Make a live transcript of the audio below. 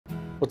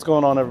What's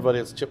going on, everybody?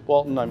 It's Chip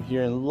Walton. I'm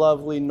here in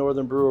lovely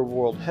Northern Brewer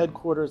World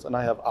headquarters, and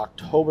I have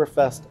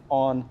Oktoberfest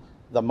on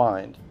the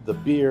mind. The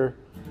beer,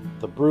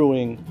 the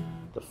brewing,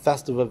 the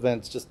festive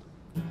events, just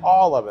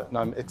all of it. And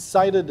I'm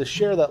excited to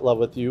share that love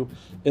with you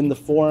in the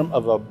form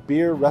of a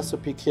beer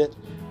recipe kit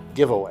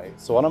giveaway.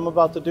 So what I'm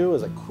about to do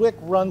is a quick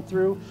run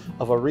through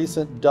of a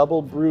recent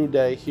double brew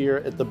day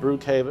here at the Brew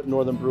Cave at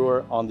Northern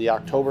Brewer on the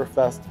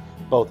Oktoberfest,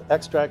 both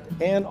extract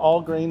and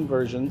all grain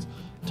versions.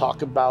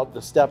 Talk about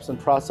the steps and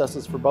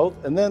processes for both,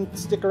 and then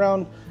stick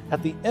around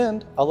at the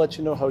end. I'll let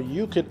you know how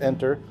you could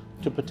enter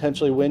to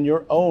potentially win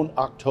your own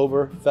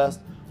Oktoberfest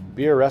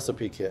beer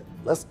recipe kit.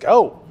 Let's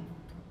go.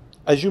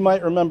 As you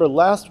might remember,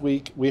 last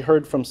week we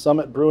heard from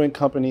Summit Brewing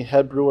Company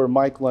head brewer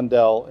Mike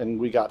Lundell, and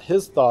we got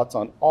his thoughts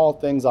on all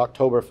things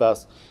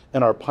Oktoberfest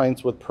in our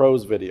Pints with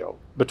Pros video.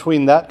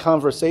 Between that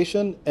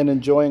conversation and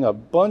enjoying a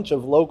bunch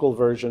of local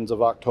versions of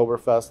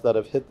Oktoberfest that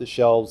have hit the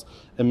shelves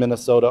in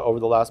Minnesota over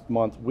the last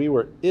month, we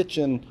were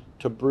itching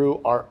to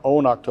brew our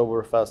own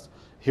Oktoberfest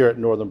here at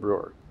Northern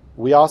Brewer.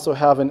 We also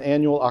have an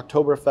annual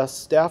Oktoberfest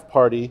staff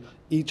party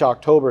each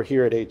October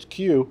here at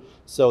HQ,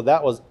 so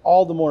that was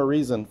all the more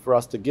reason for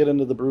us to get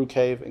into the brew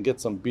cave and get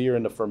some beer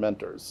into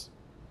fermenters.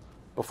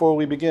 Before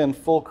we begin,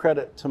 full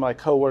credit to my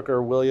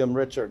coworker William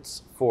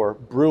Richards for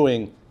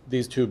brewing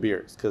these two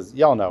beers, because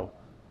y'all know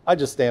I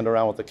just stand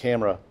around with the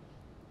camera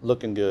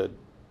looking good.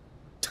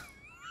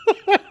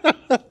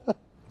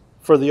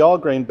 For the all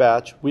grain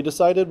batch, we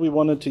decided we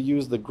wanted to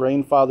use the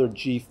Grainfather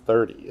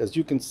G30. As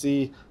you can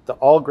see, the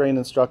all grain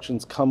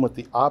instructions come with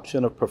the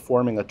option of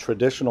performing a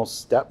traditional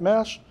step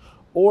mash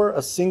or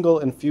a single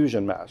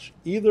infusion mash.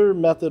 Either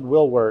method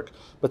will work,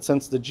 but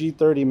since the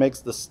G30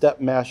 makes the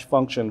step mash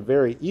function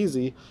very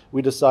easy,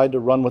 we decided to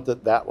run with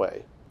it that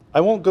way. I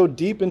won't go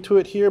deep into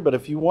it here, but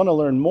if you want to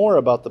learn more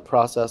about the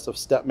process of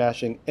step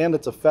mashing and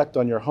its effect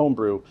on your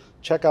homebrew,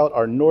 check out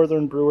our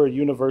Northern Brewer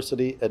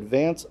University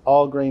Advanced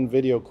All Grain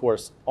video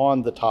course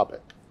on the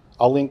topic.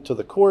 I'll link to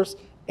the course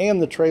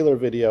and the trailer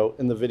video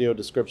in the video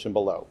description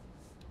below.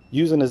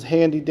 Using his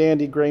handy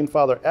dandy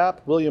Grainfather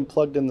app, William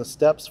plugged in the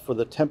steps for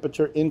the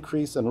temperature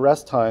increase and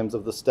rest times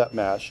of the step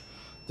mash.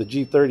 The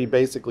G30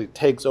 basically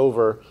takes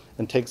over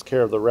and takes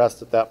care of the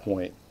rest at that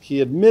point.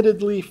 He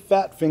admittedly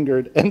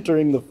fat-fingered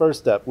entering the first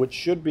step, which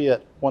should be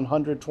at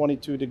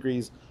 122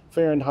 degrees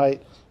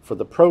Fahrenheit for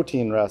the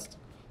protein rest.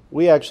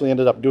 We actually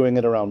ended up doing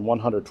it around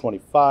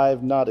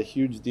 125, not a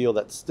huge deal,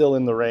 that's still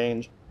in the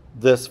range.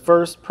 This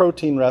first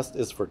protein rest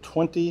is for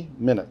 20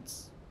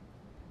 minutes.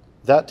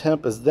 That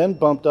temp is then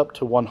bumped up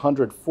to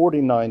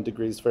 149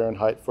 degrees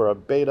Fahrenheit for a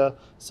beta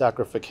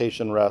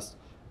saccharification rest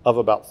of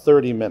about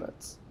 30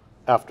 minutes.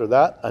 After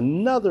that,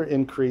 another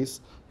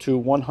increase to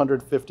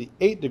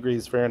 158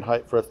 degrees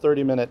Fahrenheit for a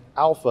 30-minute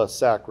alpha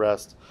sac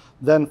rest.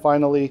 Then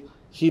finally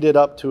heated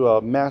up to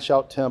a mash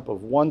out temp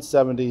of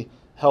 170,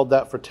 held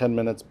that for 10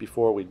 minutes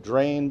before we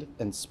drained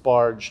and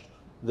sparged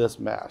this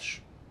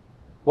mash.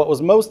 What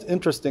was most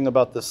interesting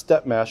about the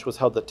step mash was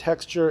how the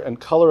texture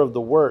and color of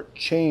the wort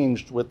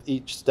changed with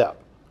each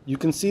step. You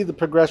can see the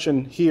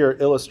progression here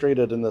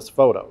illustrated in this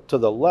photo. To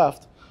the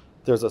left,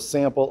 there's a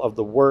sample of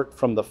the wort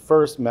from the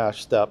first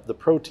mash step, the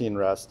protein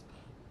rest,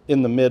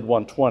 in the mid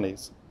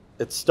 120s.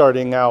 It's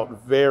starting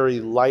out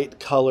very light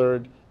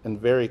colored and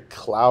very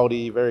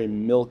cloudy, very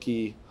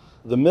milky.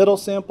 The middle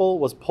sample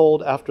was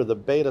pulled after the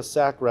beta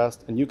sac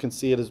rest, and you can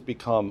see it has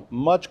become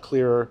much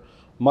clearer,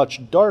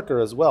 much darker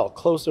as well,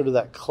 closer to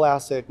that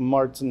classic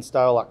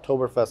Marzen-Style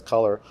Oktoberfest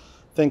color,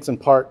 thanks in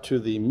part to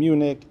the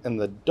Munich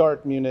and the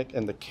dark Munich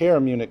and the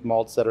Care Munich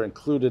malts that are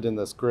included in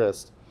this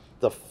grist.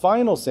 The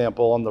final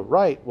sample on the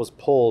right was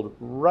pulled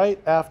right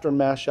after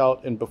mash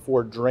out and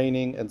before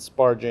draining and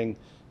sparging.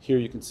 Here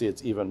you can see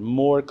it's even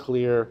more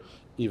clear,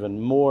 even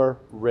more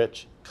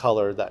rich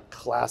color, that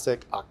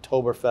classic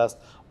Oktoberfest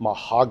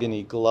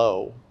mahogany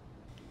glow.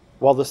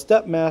 While the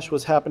step mash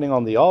was happening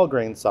on the all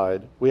grain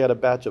side, we had a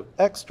batch of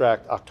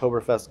extract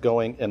Oktoberfest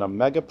going in a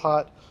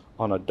megapot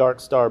on a Dark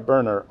Star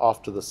burner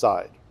off to the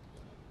side.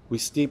 We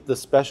steeped the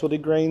specialty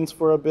grains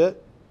for a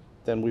bit,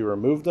 then we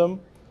removed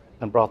them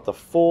and brought the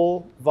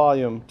full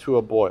volume to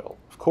a boil,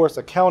 of course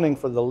accounting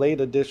for the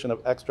late addition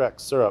of extract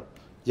syrup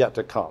yet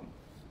to come.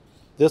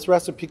 This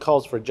recipe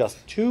calls for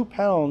just 2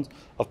 pounds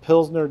of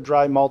Pilsner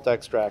dry malt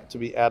extract to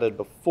be added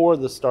before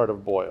the start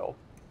of boil.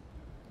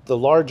 The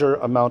larger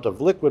amount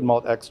of liquid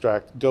malt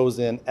extract goes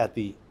in at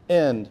the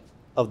end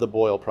of the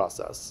boil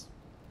process.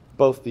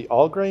 Both the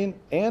all grain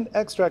and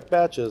extract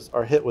batches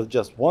are hit with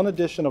just one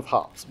addition of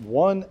hops,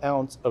 1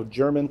 ounce of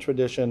German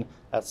tradition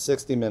at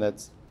 60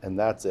 minutes, and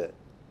that's it.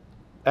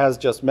 As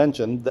just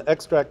mentioned, the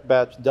extract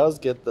batch does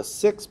get the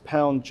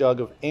 6-pound jug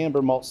of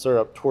amber malt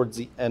syrup towards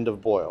the end of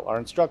boil. Our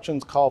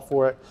instructions call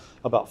for it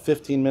about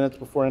 15 minutes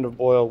before end of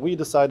boil. We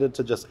decided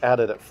to just add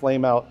it at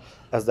flame out,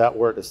 as that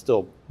wort is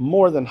still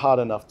more than hot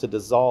enough to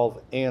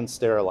dissolve and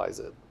sterilize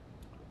it.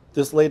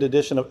 This late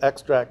addition of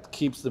extract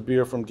keeps the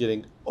beer from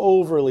getting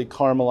overly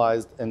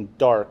caramelized and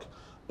dark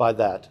by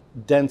that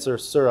denser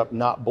syrup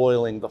not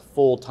boiling the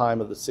full time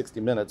of the 60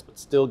 minutes, but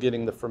still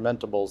getting the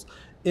fermentables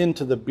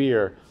into the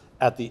beer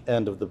at the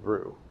end of the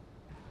brew.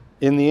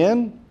 In the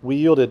end, we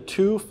yielded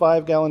 2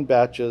 5-gallon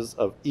batches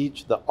of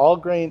each the all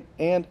grain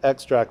and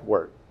extract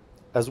wort.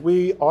 As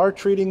we are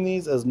treating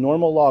these as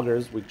normal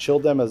lagers, we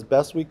chilled them as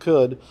best we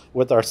could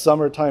with our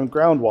summertime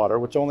groundwater,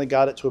 which only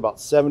got it to about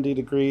 70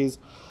 degrees.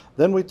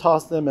 Then we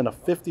tossed them in a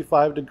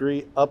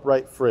 55-degree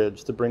upright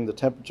fridge to bring the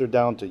temperature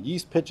down to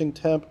yeast pitching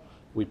temp.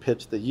 We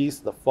pitched the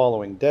yeast the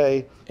following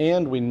day,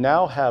 and we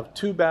now have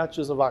 2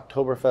 batches of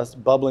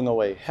Oktoberfest bubbling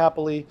away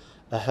happily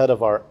ahead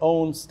of our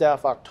own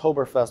staff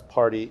Oktoberfest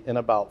party in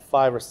about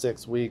 5 or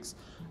 6 weeks.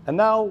 And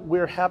now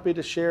we're happy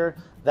to share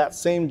that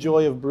same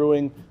joy of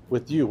brewing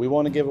with you. We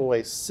want to give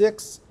away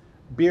 6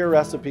 beer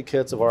recipe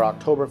kits of our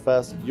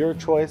Oktoberfest, your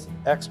choice,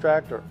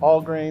 extract or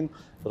all grain.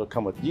 It'll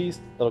come with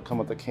yeast, it'll come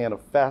with a can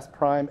of fast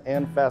prime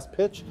and fast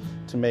pitch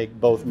to make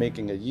both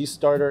making a yeast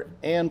starter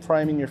and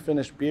priming your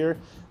finished beer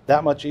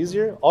that much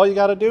easier. All you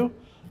gotta do,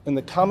 in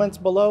the comments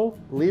below,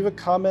 leave a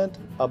comment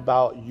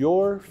about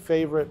your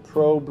favorite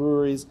pro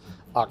brewery's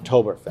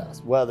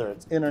Oktoberfest, whether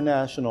it's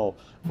international,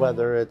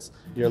 whether it's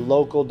your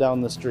local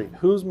down the street.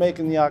 Who's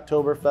making the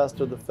Oktoberfest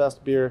or the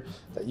Fest beer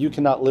that you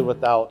cannot live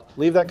without?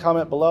 Leave that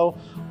comment below.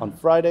 On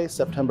Friday,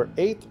 September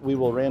 8th, we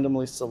will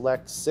randomly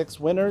select 6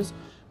 winners.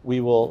 We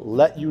will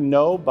let you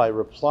know by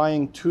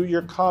replying to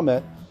your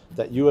comment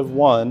that you have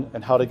won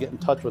and how to get in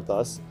touch with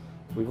us.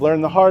 We've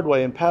learned the hard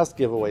way in past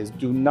giveaways.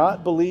 Do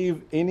not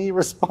believe any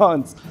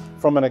response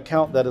from an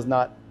account that is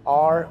not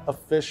our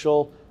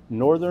official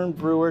Northern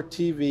Brewer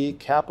TV,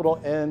 capital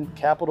N,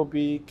 capital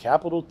B,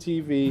 capital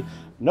TV,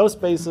 no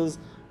spaces,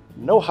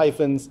 no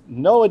hyphens,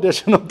 no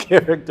additional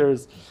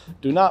characters.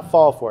 Do not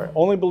fall for it.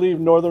 Only believe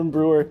Northern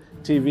Brewer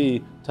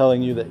TV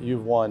telling you that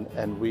you've won,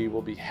 and we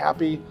will be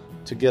happy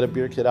to get a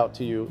beer kit out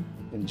to you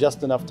in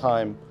just enough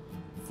time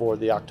for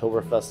the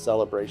Oktoberfest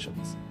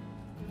celebrations.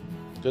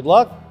 Good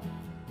luck,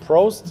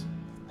 Prost,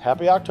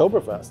 happy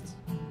Oktoberfest.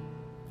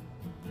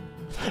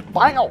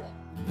 Bye!